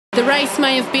The race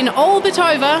may have been all but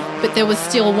over, but there was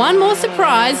still one more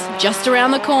surprise just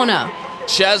around the corner.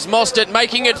 Chaz Mostert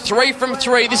making it 3 from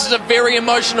 3. This is a very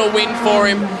emotional win for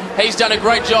him. He's done a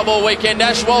great job all weekend.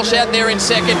 Ash Walsh out there in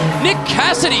second. Nick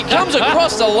Cassidy comes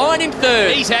across the line in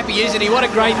third. He's happy, isn't he? What a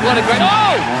great...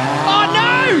 Oh! Oh,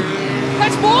 no!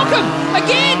 That's Morcom!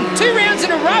 Again! 2 rounds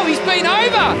in a row. He's been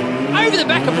over the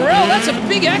back of Borell. That's a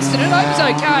big accident. I hope he's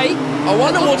okay. I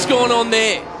wonder what's going on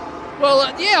there.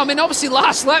 Well, yeah, I mean, obviously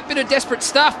last lap, bit of desperate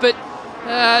stuff, but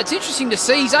it's interesting to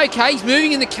see. He's okay. He's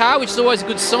moving in the car, which is always a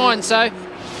good sign. So now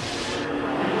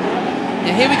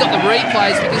here we got the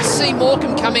replays. We can see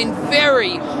Morcom come in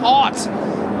very hot.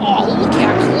 Oh, look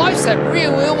how close that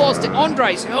rear wheel was to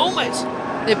Andre's helmet.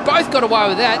 They've both got away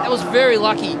with that. That was very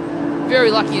lucky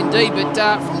indeed. But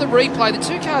from the replay, the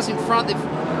 2 cars in front, they've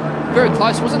very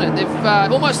close, wasn't it? They've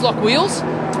almost locked wheels.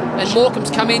 And Morcom's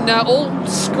come in all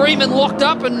screaming, locked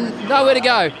up, and nowhere to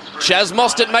go. Chaz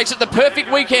Mostert makes it the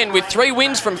perfect weekend with 3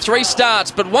 wins from 3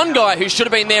 starts. But one guy who should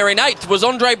have been there in 8th was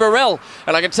Andre Borell.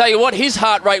 And I can tell you what, his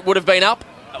heart rate would have been up.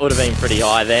 It would have been pretty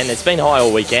high then. It's been high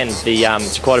all weekend.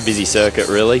 It's quite a busy circuit,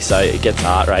 really, so it gets the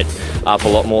heart rate up a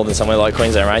lot more than somewhere like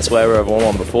Queensland Raceway where I've won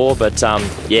one before. But,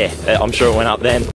 yeah, I'm sure it went up then.